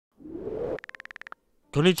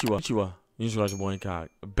Konnichiwa. Konnichiwa. You just watch your boy Incog.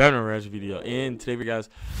 A better reaction video. And today, guys,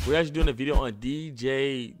 we're actually doing a video on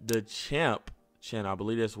DJ the Champ channel. I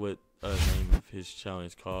believe that's what the name of his channel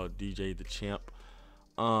is called. DJ the Champ.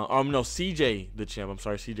 No, CJ the Champ. I'm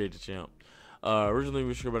sorry, CJ the Champ. Originally,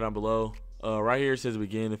 we scroll down below. Right here it says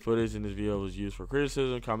begin. The footage in this video was used for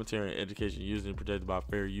criticism, commentary, and education, used and protected by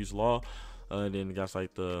fair use law. And then it got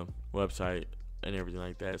like the website and everything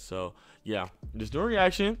like that. So yeah, just doing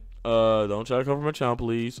reaction. Don't try to come from my channel,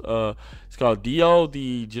 please. It's called Dio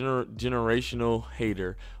the Generational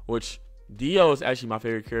Hater, which Dio is actually my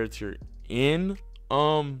favorite character in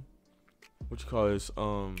what you call this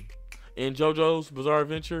in JoJo's Bizarre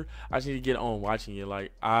Adventure. I just need to get on watching it.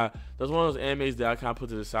 Like that's one of those animes that I kind of put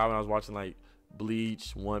to the side when I was watching like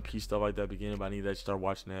Bleach, One Piece, stuff like that beginning, but I need to start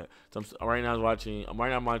watching that. So right now I'm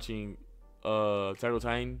watching Attack on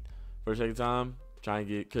Titan for the second time, trying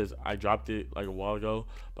to get, because I dropped it like a while ago,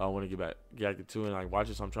 but I want to get back into it and like watch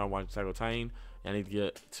it. So I'm trying to watch Attack on Titan, and I need to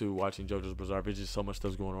get to watching JoJo's Bizarre Adventure. So much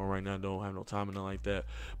stuff's going on right now. I don't have no time and nothing like that.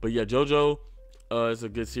 But yeah, JoJo, it's a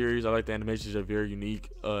good series. I like the animations; are very unique.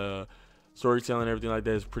 Storytelling, everything like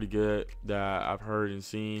that is pretty good that I've heard and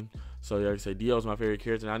seen. So yeah, like I say, Dio is my favorite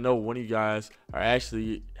character, and I know one of you guys are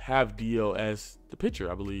actually have Dio as the picture.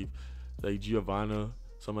 I believe like Giovanna,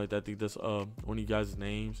 something like that. I think that's one of you guys'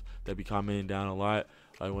 names that be commenting down a lot,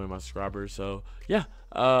 like one of my subscribers. So yeah,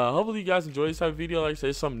 hopefully you guys enjoy this type of video. Like I say,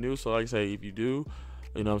 it's something new. So like I say, if you do,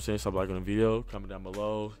 you know what I'm saying, something like on the video, comment down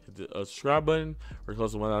below, hit the subscribe button. We're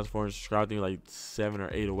close to 1,400 subscribers. I think like 7 or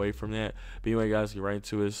 8 away from that. But anyway, guys, get right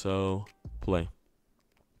into it. So play.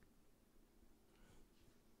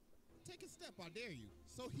 Take a step, I dare you.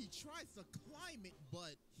 So he tries to climb it,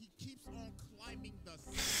 but he keeps on climbing the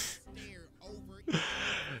same stair over and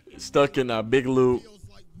over. Stuck in a big loop. Feels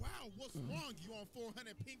like, wow, what's wrong? You on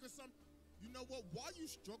 400 ping or something? You know what? While you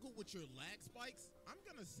struggle with your lag spikes, I'm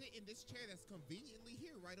gonna sit in this chair that's conveniently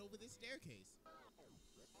here, right over this staircase.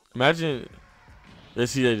 Imagine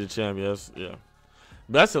this CJ the Champ. Yes, yeah.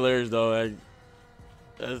 That's hilarious though. Like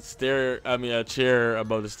a chair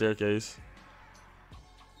above the staircase.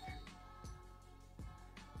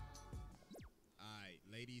 Alright,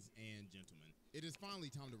 ladies and gentlemen, it is finally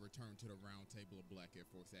time to return to the round table of Black Air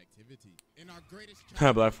Force activity. In our greatest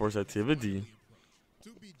Black Force activity. To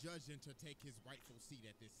be judged and to take his rightful seat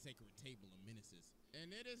at this sacred table of menaces. And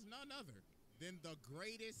it is none other than the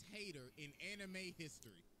greatest hater in anime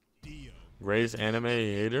history, Dio. Greatest anime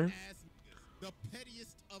hater? The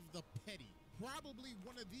pettiest of the petty. Probably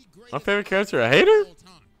one of the greatest. My favorite character, a hater?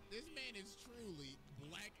 This man is truly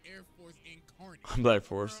Black Air Force incarnate. Black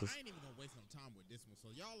Forces. I ain't even gonna waste no time with this one, so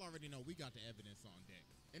y'all already know we got the evidence on deck.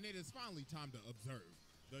 And it is finally time to observe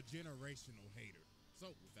the generational hater.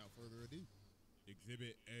 So, without further ado,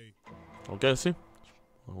 Exhibit A. Okay, see.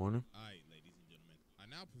 I want him. Alright, ladies and gentlemen, I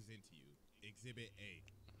now present to you Exhibit A,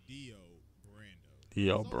 Dio Brando.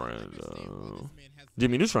 Dio Brando.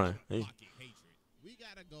 Jimmy Neutron. Hey. We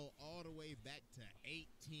gotta go all the way back to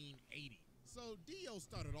 1880. So Dio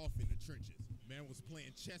started off in the trenches. Man was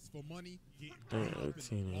playing chess for money, getting up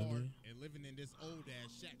in the bar, and living in this old ass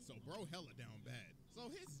shack. So bro hella down bad. So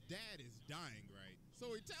his dad is dying, right?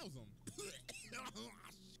 So he tells him,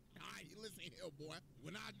 alright, listen here, boy.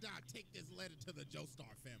 When I die, take this letter to the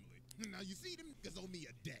Joestar family. Now you see them niggas owe me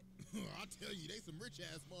a debt. I tell you, they some rich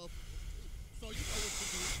ass motherfuckers. So you know what to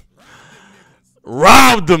do. Rob them niggas.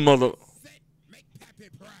 Rob the mother. Make Pappy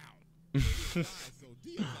proud. So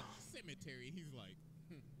Dio's at the cemetery. He's like,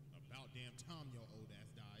 about damn time your old ass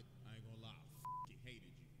died. I ain't gonna lie, I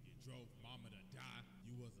hated you. You drove mama to die.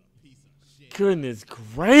 You was a piece of shit. Goodness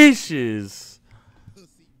gracious.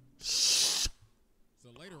 Pussy. So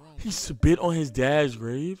later on, He spit on his dad's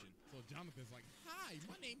grave. So Jonathan's like, hi,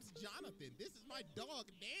 my name's Jonathan. This is my dog,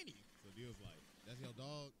 Danny. So Dio's like, that's your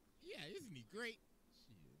dog? Yeah, isn't he great?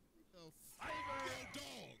 Shit. The f***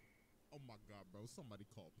 dog. Oh my God, bro. Somebody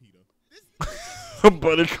call Peter. This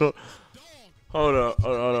Buddy call. dog. Hold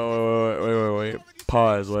on. Wait.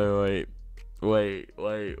 Pause.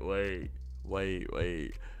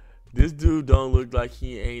 Wait. This dude don't look like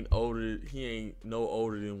he ain't no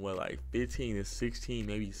older than what, like 15 to 16,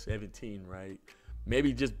 maybe 17, right?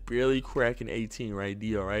 Maybe just barely cracking 18, right?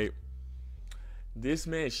 Dio, right? This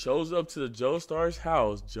man shows up to the Joestar's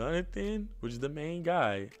house, Jonathan, which is the main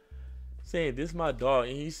guy, saying, this is my dog.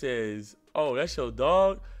 And he says, oh, that's your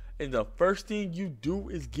dog? And the first thing you do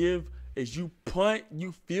is you punt,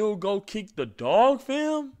 you field goal, kick the dog,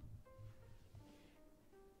 fam?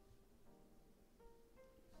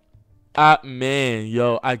 Man,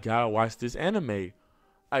 yo, I gotta watch this anime.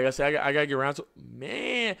 Like I said, I gotta get around to,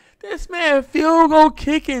 man, this man field goal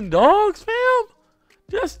kicking dogs, fam?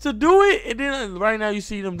 just to do it, and then right now you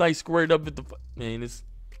see them like squared up at the man. Let's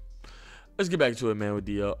get back to it, man. With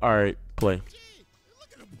Dio. All right, play.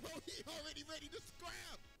 Look at him, bro. He already ready to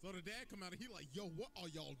scrap. So the dad come out and he like, yo, what are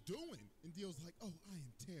y'all doing? And Dio's like, oh, I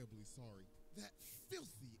am terribly sorry. That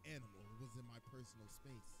filthy animal was in my personal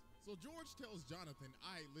space. So George tells Jonathan,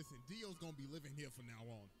 all right, listen, Dio's going to be living here from now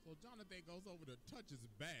on. So Jonathan goes over to touch his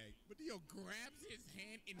bag, but Dio grabs his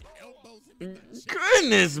hand and elbows him in the chest.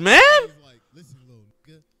 Goodness, man. He's like, listen, little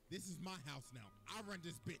nigga, this is my house now. I run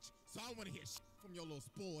this bitch, so I want to hear shit from your little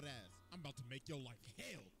spoiled ass. I'm about to make your life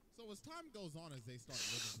hell. So as time goes on, as they start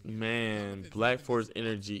living together, Man, Black Force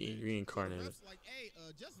energy reincarnated. Like, hey,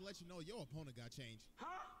 just to let you know, your opponent got changed. Huh?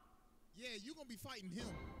 Yeah, you going to be fighting him.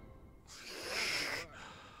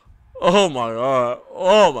 Oh my god.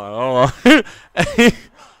 Oh my god.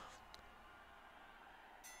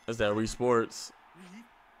 That's that Wii Sports.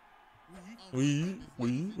 We.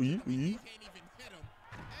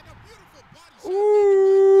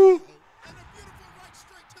 Ooh.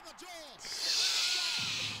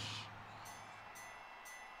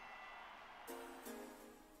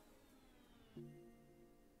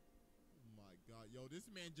 Yo, this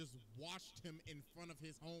man just washed him in front of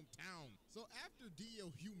his hometown. So after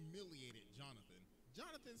Dio humiliated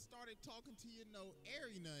Jonathan started talking to,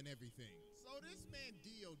 Arena and everything. So this man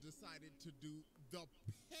Dio decided to do the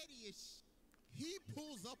pettiest. He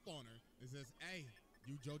pulls up on her and says, hey,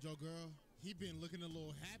 you JoJo girl, he been looking a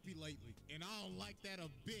little happy lately, and I don't like that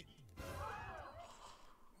a bit.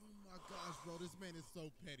 Oh my gosh, bro, this man is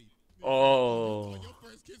so petty. Oh. Your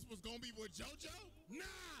first kiss was gonna be with JoJo?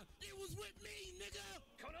 Nah, it was with me, nigga.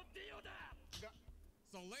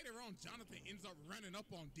 So later on, Jonathan ends up running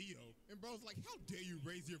up on Dio, and bro's like, how dare you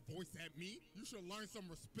raise your voice at me? You should learn some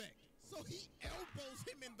respect. So he elbows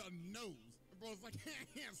him in the nose. And bro's like,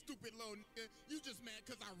 stupid little nigga, you just mad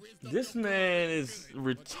because I raised up. This man is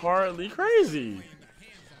retardedly crazy.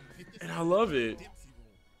 And I love it.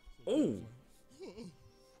 Oh.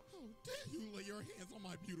 Dare you lay your hands on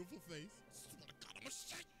my beautiful face? Swear to God, I'm gonna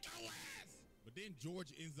shake your ass. But then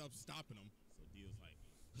George ends up stopping him. So Dio's like,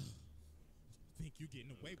 think you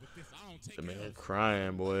getting away with this? I don't take the man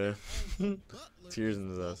crying, boy. Tears in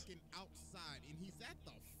his eyes.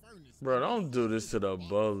 Bro, don't do this to the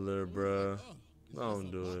butler, bro. Don't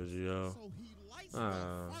do it, yo. So he lights the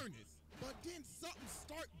furnace, but then something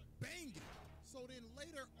start banging. So then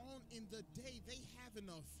later on in the day, they having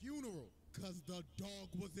a funeral. Cause the dog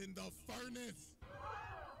was in the furnace.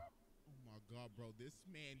 Oh my God, bro! This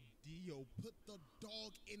man Dio put the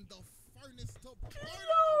dog in the furnace to burn.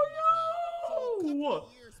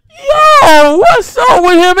 Yo, what's up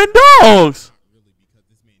with him and dogs? Really, because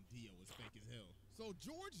this man Dio is fake as hell. So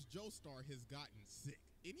George Joestar has gotten sick,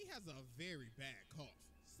 and he has a very bad cough.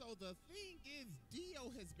 So the thing is,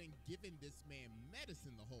 Dio has been giving this man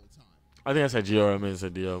medicine the whole time. I think I said Gio. I mean, I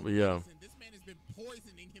said Dio, but yeah. This man has been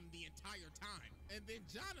poisoning him the entire time. And then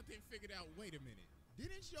Jonathan figured out, wait a minute.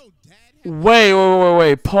 Didn't your dad have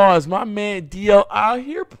Wait. Pause. My man Dio out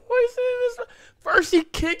here poisoning this. First he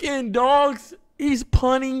kicking dogs. He's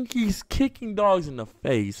punting. He's kicking dogs in the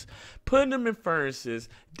face. Putting them in furnaces.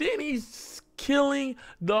 Then he's killing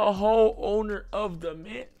the whole owner of the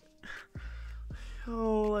man.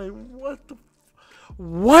 Oh, like,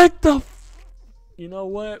 what the you know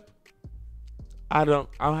what? I don't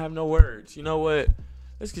have no words. You know what?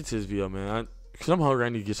 Let's get to this video, man. Cause I'm hungry. I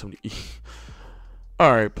need to get something to eat.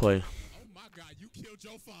 All right, play. Oh my God, you killed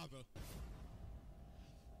your father.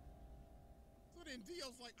 So then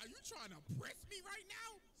Dio's like, are you trying to press me right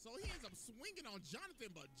now? So he ends up swinging on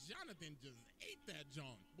Jonathan, but Jonathan just ate that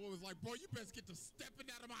John. Boy was like, bro, you best get to stepping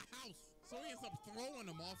out of my house. So he ends up throwing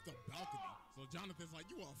him off the balcony. So Jonathan's like,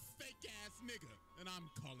 you a fake ass nigga, and I'm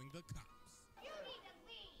calling the cops. You need to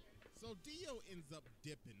leave. So Dio ends up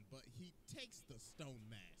dipping, but he takes the stone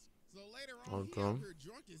mask. So later on, he out here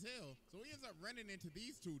drunk as hell. So he ends up running into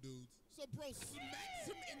these two dudes. So bro smacks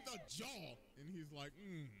him in the jaw. And he's like,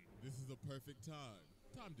 this is a perfect time.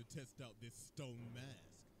 Time to test out this stone mask.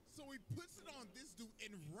 So he puts it on this dude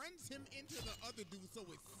and runs him into the other dude so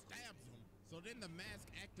it stabs him. So then the mask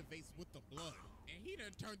activates with the blood. And he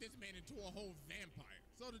done turned this man into a whole vampire.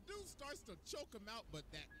 So the dude starts to choke him out, but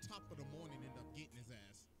that top of the morning end up getting his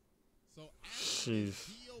ass. So after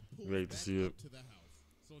Dio pulls back up to the house,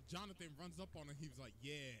 so Jonathan runs up on him. He was like,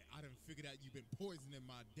 yeah, I done figured out you've been poisoning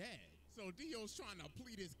my dad. So Dio's trying to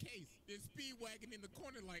plead his case. Then Speedwagon in the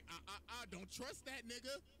corner like, I don't trust that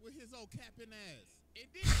nigga with his old capping ass. And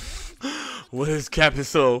then with his capping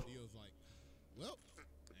so. Dio's like, well,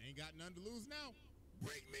 I ain't got nothing to lose now.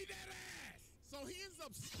 Bring me that ass. So he ends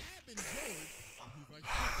up stabbing George. He's like,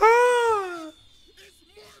 it's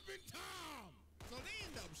Morbin Tom. So they end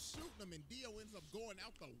up shooting him, and Dio ends up going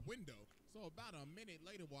out the window. So about a minute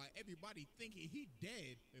later, while everybody thinking he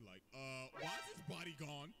dead, they're like, why is his body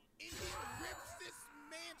gone? And he rips this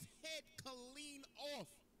man's head clean off.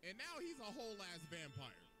 And now he's a whole ass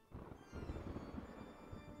vampire.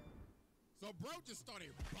 So bro just started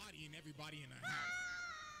bodying everybody in the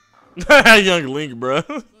house. Young Link, bro.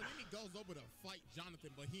 So then he goes over to fight Jonathan,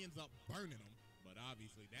 but he ends up burning him. But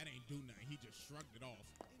obviously that ain't do nothing. He just shrugged it off.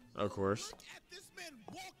 Of course. Look at this man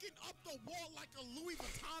walking up the wall like a Louis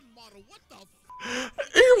Vuitton model. What the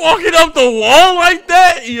He walking up the wall like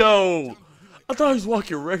that? Yo. I thought he was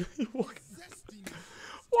walking regular. Walking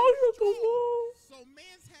up the wall. So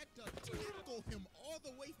mans had to tackle him all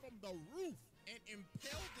the way from the roof and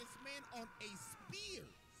impale this man on a spear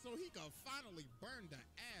so he could finally burn the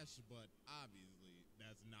ash, but obviously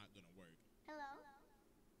that's not gonna work. Hello.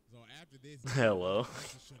 So after this, Hello.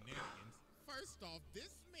 shenanigans. First off,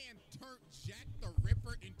 this man turned Jack the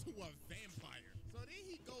Ripper into a vampire. So then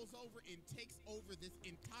he goes over and takes over this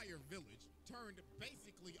entire village, turned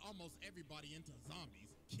basically almost everybody into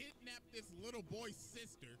zombies, kidnapped this little boy's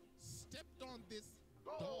sister, stepped on this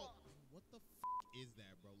dog. What the is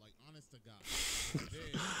that, bro? Like, honest to God.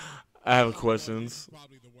 I have questions.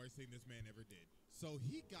 Probably the worst thing this man ever did. So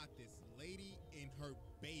he got this lady and her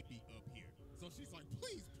baby up here. So she's like,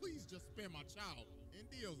 please, please just spare my child. And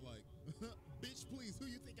Dio's like, bitch, please, who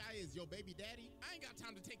you think I is, your baby daddy? I ain't got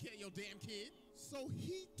time to take care of your damn kid. So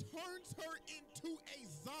he turns her into a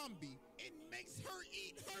zombie and makes her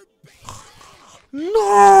eat her baby.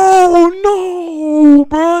 No,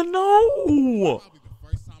 bro, no. Probably the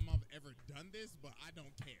first time I've ever done this, but I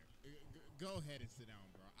don't care. Go ahead and sit down,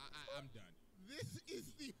 bro. I'm done. This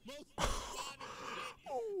is the most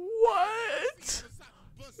What?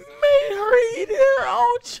 Made her eat her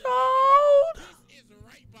own child? This is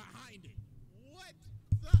right behind it. What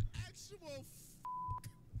the actual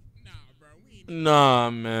Nah, bro. We ain't Nah,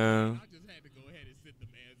 man. I just had to go ahead and sit the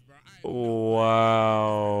mans, bro.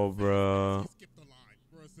 Wow, bro. Skip the line.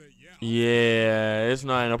 Bro said, Yeah, it's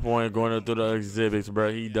not in a point going through the exhibits,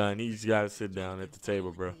 bro. He done. He's got to sit down at the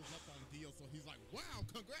table, bro. So he's like, wow,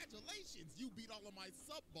 congratulations. You beat all of my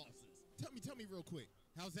sub-bosses. Tell me real quick.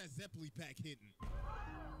 How's that Zeppeli pack hitting?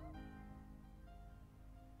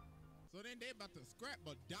 So then they about to scrap,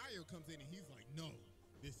 but Dyer comes in and he's like, no,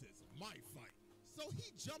 this is my fight. So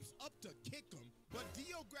he jumps up to kick him, but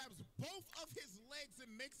Dio grabs both of his legs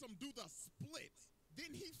and makes him do the splits.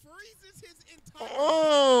 Then he freezes his entire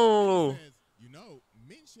Oh. says, you know,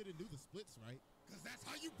 men shouldn't do the splits, right? Because that's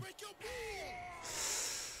how you break your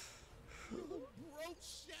balls. Bro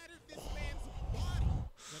shattered this man's body.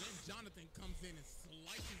 So then Jonathan comes in and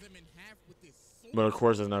slices him in half with his sword. But of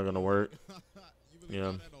course, it's not gonna work. You really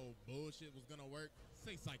thought that old bullshit was gonna work?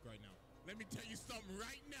 Say psych right now. Let me tell you something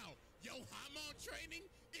right now. Yo, hormone training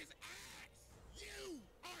is ass. You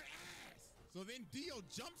are ass. So then Dio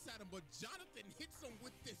jumps at him, but Jonathan hits him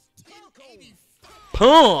with this 1080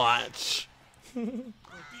 Punch. So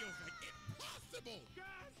Dio's like, impossible.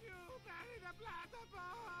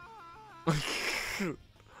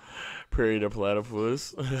 Prairie the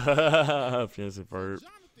platypus. Fancy bird.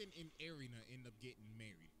 Jonathan and Arena end up getting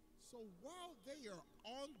married. So while they are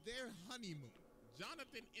on their honeymoon,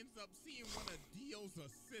 Jonathan ends up seeing one of Dio's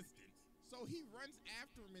assistants. So he runs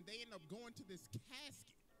after him and they end up going to this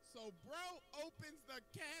casket. So bro opens the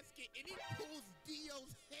casket and he pulls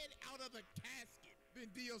Dio's head out of the casket.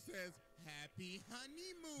 Then Dio says, happy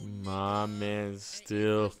honeymoon. My man's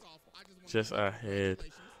still just ahead.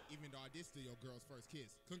 Even though I did steal your girl's first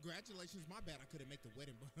kiss. Congratulations, my bad I couldn't make the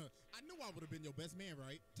wedding, but I knew I would have been your best man,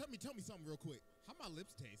 right? Tell me something real quick. How my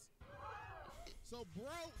lips taste? So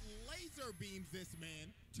bro laser beams this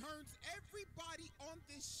man, turns everybody on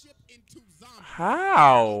this ship into zombies.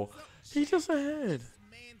 How? He just ahead. This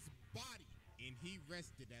man's body, and he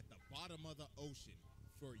rested at the bottom of the ocean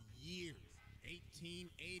for years,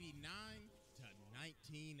 1889 to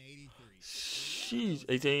 1983. Sheesh.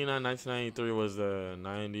 1889, 1993 was the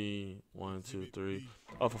 91, 2, 3.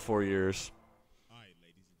 Oh, for 4 years. All right,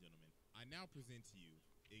 ladies and gentlemen, I now present to you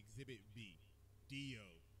Exhibit B, Dio.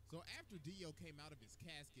 So after Dio came out of his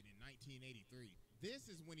casket in 1983,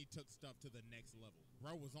 this is when he took stuff to the next level.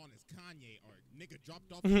 Bro was on his Kanye arc. Nigga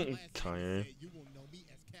dropped off his last name and said, you will know me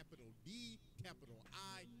as capital D, capital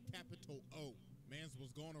I, capital O. Mans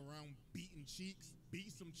was going around beating cheeks,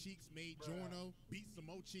 beat some cheeks, made Jorno, beat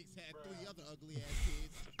some old cheeks, had 3 other ugly ass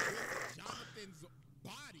kids, with Jonathan's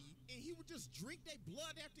body, and he would just drink their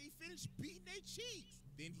blood after he finished beating their cheeks.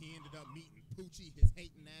 Then he ended up meeting Poochie, his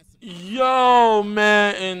hating ass. Yo,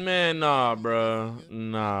 man, nah, bro.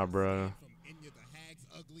 Nah, bro. From Enya the Hag's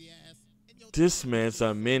ugly ass. And yo, This man's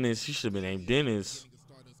a menace. He should have been named Dennis.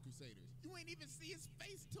 Start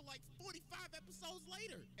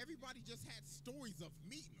everybody just had stories of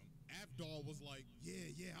meeting him. Avdol was like,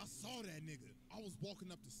 yeah, I saw that nigga. I was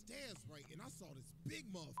walking up the stairs, right, and I saw this big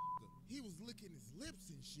motherfucker. He was licking his lips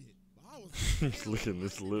and shit. But I was He's licking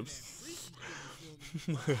his lips.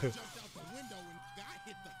 So I jumped out the window and I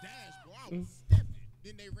hit the dash, bro. I was stepping.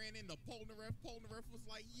 Then they ran into Polnareff. Polnareff was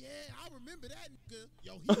like, yeah, I remember that nigga.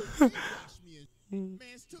 Yo, he brainwashed me and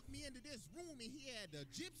mans took me into this room and he had a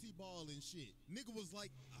gypsy ball and shit. Nigga was like,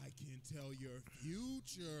 I can tell your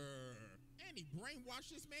future. And he brainwashed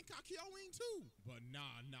this man Kakyoin too. But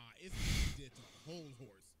nah, it's what he did to the whole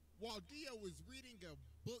horse. While Dio was reading a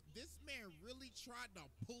book, this man really tried to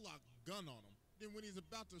pull a gun on him. Then when he's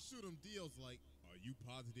about to shoot him, Dio's like, are you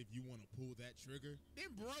positive you want to pull that trigger? Then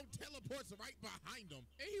bro teleports right behind him.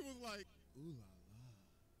 And he was like, ooh la la.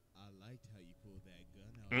 I liked how you pulled that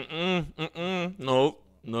gun out. Nope.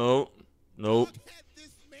 Dog had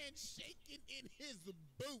this man shaking in his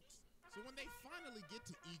boots. So when they finally get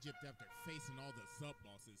to Egypt after facing all the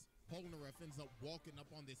sub-bosses, Polnareff ends up walking up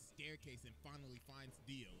on this staircase and finally finds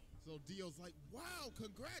Dio. So Dio's like, wow,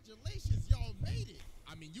 congratulations, y'all made it.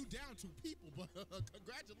 I mean, you down 2 people, but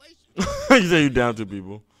congratulations. You say you down 2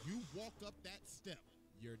 people. You walk up that step,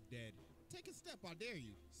 you're dead. Take a step, I dare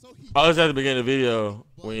you. So he Oh, it's at the beginning of the video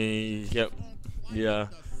when he kept, yeah.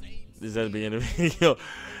 This is at the beginning of the video.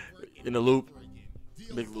 In the loop.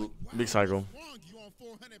 Big loop. Big cycle. You on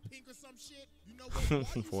 400 ping or some shit? You know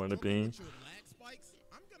what? 400 ping.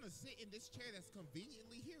 I'm gonna sit in this chair that's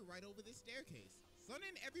conveniently here right over this staircase. So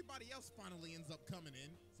then everybody else finally ends up coming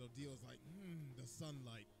in. So Dio's like, the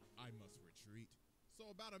sunlight, I must retreat. So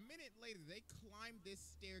about a minute later, they climb this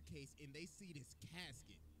staircase and they see this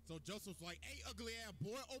casket. So Joseph's like, hey, ugly ass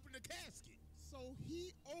boy, open the casket. So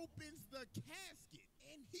he opens the casket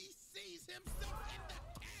and he sees himself in the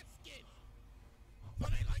casket. So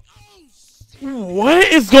they like, oh shit. What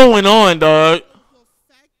is going on, dog? The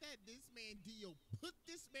fact that this man Dio put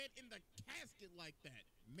this man in the casket like that,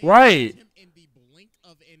 Right. him in the blink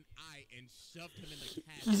of an eye and shoved him in the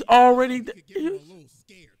casket. He's already. He could get him a little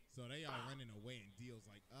scared. So they are running away, and Dio's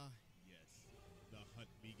like, yes, the hunt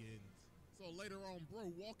begins. So later on, bro,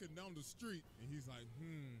 walking down the street, and he's like,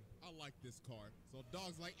 I like this car. So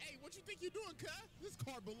Dog's like, hey, what you think you're doing, cuz? This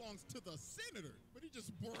car belongs to the senator. But he just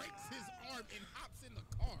breaks his arm and hops in the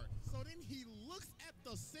car. So then he looks at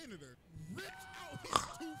the senator, rips out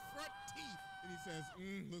his 2 front teeth, and he says,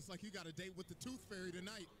 looks like you got a date with the tooth fairy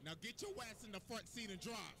tonight. Now get your ass in the front seat and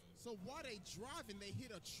drive. So while they driving, they hit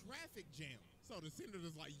a traffic jam. So the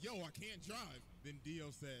senator's like, yo, I can't drive. Then Dio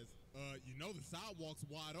says, you know the sidewalk's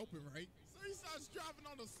wide open, right? So he starts driving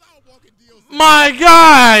on the sidewalk and Dio says, My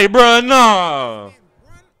guy, bro, no.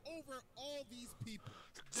 run over all these people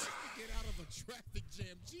just to get out of a traffic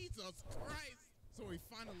jam. Jesus Christ. So he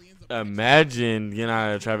finally ends up Imagine getting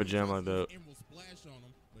out of a traffic jam like that. and will splash on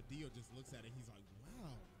him, but Dio just looks at it. He's like,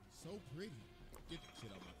 wow, so pretty. Get that shit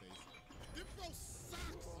out my face. Then bro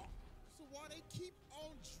socks him. So while they keep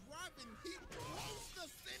on driving, he blows the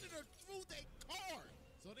senator through their car.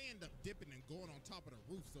 So they end up dipping and going on top of the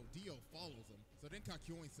roof, so Dio follows him. So then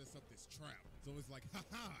Kakyoin sets up this trap. So it's like,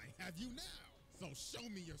 haha, I have you now. So show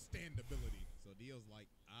me your standability. So Dio's like,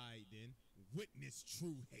 I then witness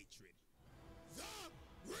true hatred. The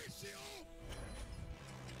ratio.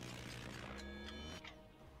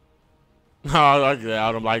 I like that.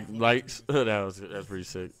 I don't like lights. That's pretty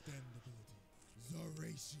sick. The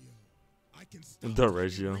ratio. I can stop The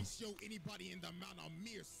ratio. anybody in the amount of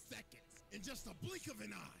mere seconds. In just a blink of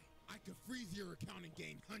an eye, I could freeze your account and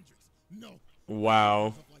gain hundreds. No.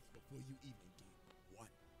 Wow. Before you even gain 1.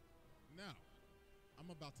 Now, I'm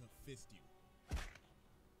about to fist you.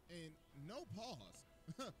 And no pause.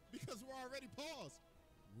 Because we're already paused.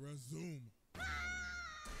 Resume.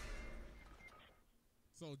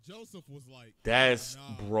 So Joseph was like, That's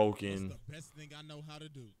nah, broken. that's the best thing I know how to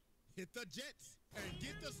do. Hit the jets and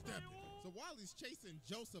get the stepping. So while he's chasing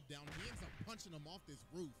Joseph down, he ends up punching him off this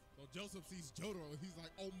roof. So Joseph sees Jotaro and he's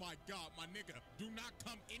like, oh my God, my nigga, do not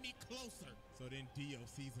come any closer. So then Dio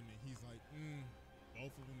sees him and he's like,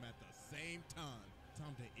 both of them at the same time.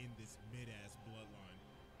 Time to end this mid-ass bloodline.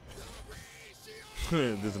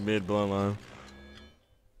 This mid bloodline.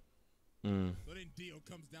 So then Dio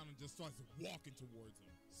comes down and just starts walking towards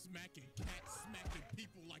him, smacking cats, smacking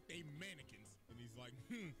people like they mannequins. And he's like,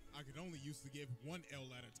 I could only used to give 1 L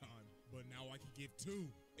at a time, but now I can give 2.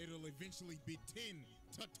 It'll eventually be 10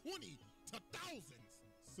 to 20 to thousands.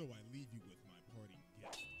 So I leave you with my parting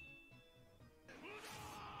gift.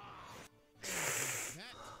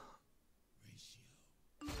 That ratio.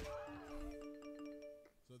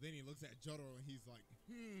 So then he looks at Jotaro and he's like,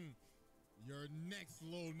 you're next,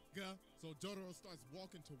 little nigga. So Jotaro starts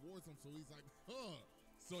walking towards him. So he's like,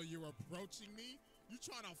 So you're approaching me? You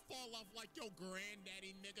trying to fall off like your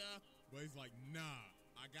granddaddy, nigga? But he's like, nah.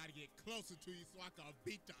 I gotta get closer to you so I can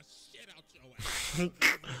beat the shit out your ass.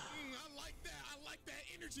 I like that. I like that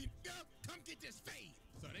energy. Come get this fade.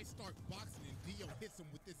 So they start boxing and Dio hits him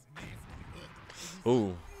with this nasty hook.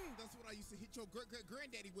 Ooh. Like, that's what I used to hit your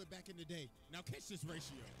granddaddy with back in the day. Now catch this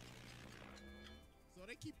ratio. So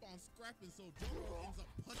they keep on scrapping, so Jotaro ends up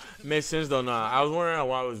punching him. Makes sense though. Nah, I was wondering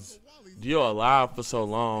why was Dio alive for so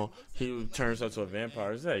long. He turns into a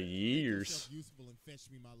vampire. It's like years. Useful and fetch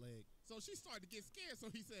me my leg. So she started to get scared.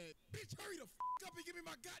 So he said, "Bitch, hurry the f up and give me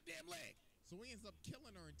my goddamn leg." So he ends up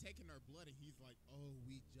killing her and taking her blood, and he's like, "Oh,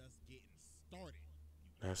 we just getting started."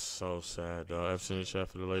 That's so sad, though. I've seen the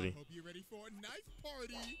chat for the lady. I hope you're ready for a knife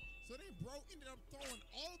party. So then bro ended up throwing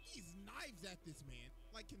all these knives at this man.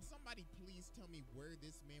 Like, can somebody please tell me where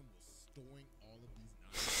this man was storing all of these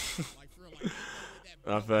knives? Like, for like,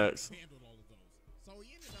 that facts. handled all of those. So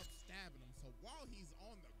he ended up stabbing him. So while he's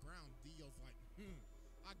on the ground, Dio's like,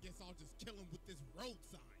 I guess I'll just kill him with this road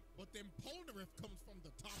sign. But then Polnareff comes from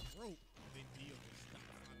the top rope. Then Dio just stops.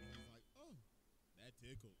 I mean, he's like, oh, that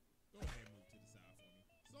tickled. Go ahead and move to the side for me.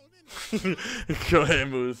 So then go ahead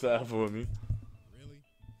and move to the side for me. Really?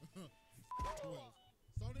 12.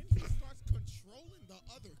 So then he starts controlling the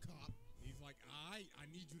other cop. He's like, I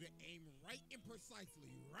need you to aim right and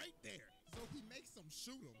precisely right there. So he makes him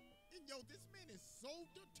shoot him. And yo, this man is so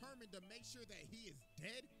determined to make sure that he is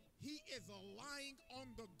dead. He is lying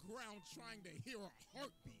on the ground trying to hear a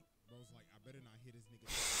heartbeat. Bro's like, I better not hit this nigga.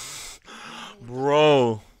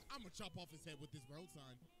 Bro. I'm gonna chop off his head with this road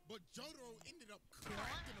sign. But Jotaro ended up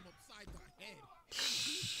cracking him upside the head. And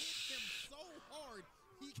he hit him so hard,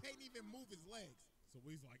 he can't even move his legs. So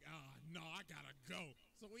he's like, no, I gotta go.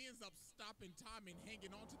 So he ends up stopping time and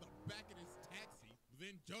hanging onto the back of his taxi.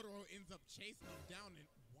 Then Jotaro ends up chasing him down. And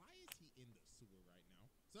why is he in the sewer right now?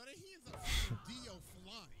 So then he ends up seeing Dio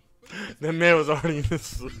flying. That man was already in the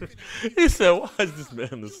sewer. He said, why is this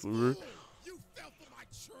man in the sewer? You fell for my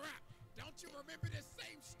trap. Don't you remember this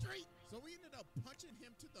same street? So we ended up punching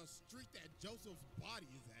him to the street that Joseph's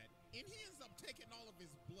body is at. And he ends up taking all of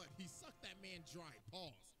his blood. He sucked that man dry.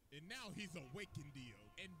 Pause. And now he's awakened Dio.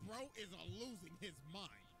 And bro is losing his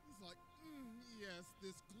mind. He's like, yes,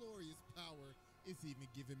 this glorious power is even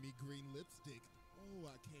giving me green lipstick. Oh,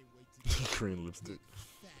 I can't wait to get green lipstick.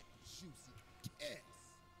 Fat, juicy kiss.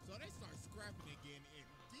 So they start scrapping again. And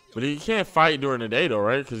Dio, But he can't fight during the day, though,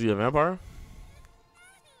 right? Because he's a vampire?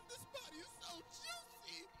 this body is so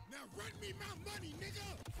juicy. Now run me my money, nigga.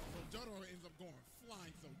 So Jotaro ends up going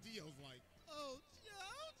flying. So Dio's like, oh,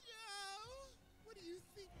 Jojo, what do you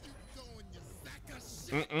think you're going, you sack of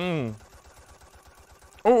shit? Oh,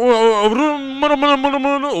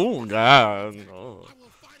 God. Oh. I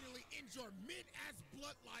will finally end your mid-ass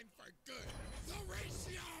bloodline for good. The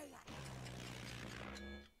ratio.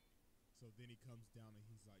 So then he comes down and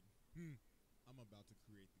he's like, I'm about to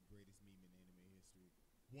create the greatest meme in anime history.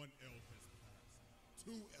 1 L has passed.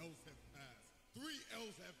 2 L's have passed. 3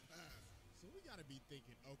 L's have passed. So we gotta be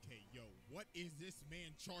thinking, okay, yo, what is this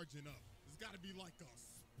man charging up? It's gotta be like a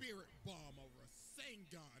spirit bomb or a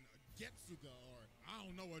Sengon, a Getsuga, or I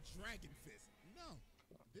don't know, a Dragon Fist. No,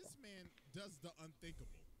 this man does the unthinkable.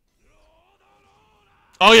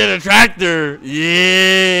 Oh, yeah, the tractor.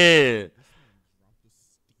 Yeah.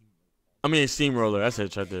 I mean, steamroller. I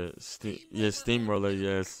said tractor. Yes, steamroller.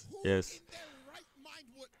 Yes. Yes.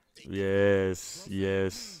 Yes.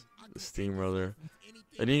 Yes. Steamroller.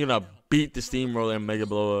 And then you're going to beat the steamroller and make it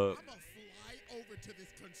blow up. I'm going to fly over to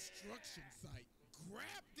this construction site,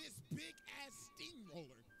 grab this big-ass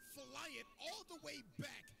steamroller, fly it all the way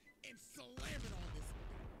back, and slam it on this.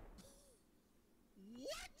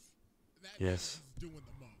 What? That Yes. is doing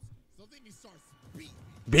the most. So then he starts beating.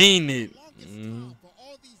 Beating it. For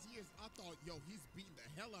all these years, I thought, yo, he's beating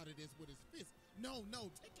the hell out of this with his fist. No,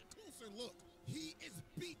 take a closer look. He is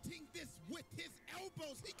beating this with his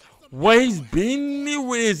elbows. He got some. What, he's beating it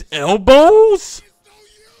with his elbows? It's no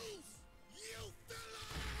use. You fella.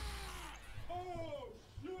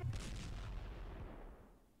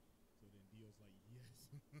 So then Dio's like, yes,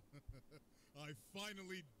 I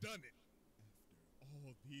finally done it. After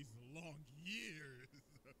all these long years.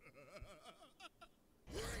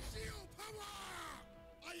 Ratio power!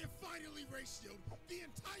 I have finally ratioed the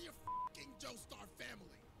entire fucking Joestar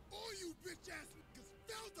family. All you bitch-ass niggas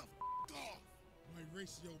fell the off. My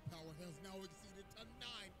ratio power has now exceeded to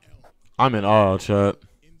 9L. I'm in awe, chat.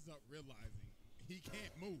 Ends up realizing he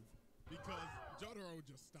can't move because Jotaro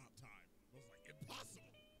just stopped time. I was like,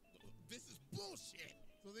 impossible. This is bullshit.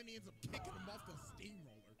 So then he ends up kicking him off the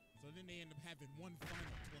steamroller. So then they end up having one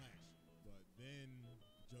final clash. But then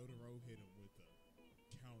Jotaro hit him with a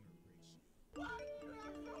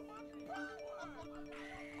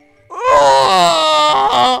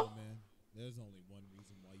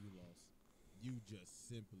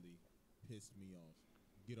pissed me off.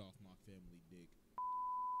 Get off my family dick.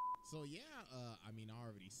 So yeah, I mean, I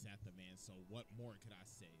already sat the man, so what more could I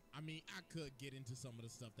say? I mean, I could get into some of the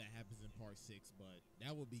stuff that happens in part 6, but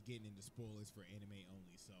that would be getting into spoilers for anime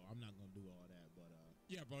only, so I'm not gonna do all that, but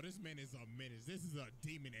yeah, bro, this man is a menace. This is a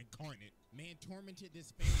demon incarnate. Man tormented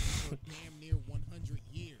this family for damn near 100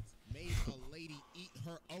 years. Made a lady eat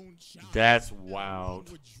her own child. That's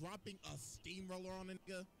wild. We're dropping a steamroller on a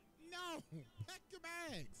nigga? No, pack your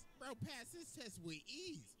bags. Bro, pass this test with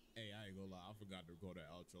ease. Hey, I ain't gonna lie, I forgot to go to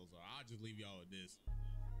outro, so I'll just leave y'all with this.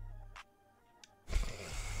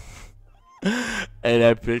 Hey,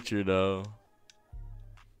 that picture though.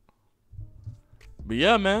 But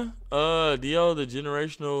yeah, man. Dio, the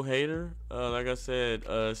generational hater. Like I said,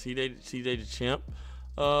 CJ the champ.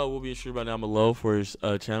 Will be sure about down below for his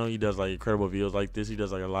channel. He does like incredible videos like this. He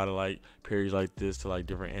does like a lot of like parodies like this to like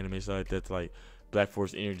different anime stuff like that, to like Black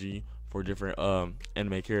Force Energy for different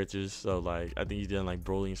anime characters. So like I think he's done like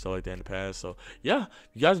Broly and stuff like that in the past. So yeah, if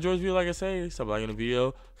you guys enjoyed this video, like I say, stop liking the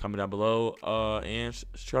video, comment down below, and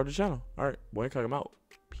subscribe to the channel. All right, boy, I'm out.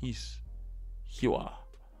 Peace. Hua.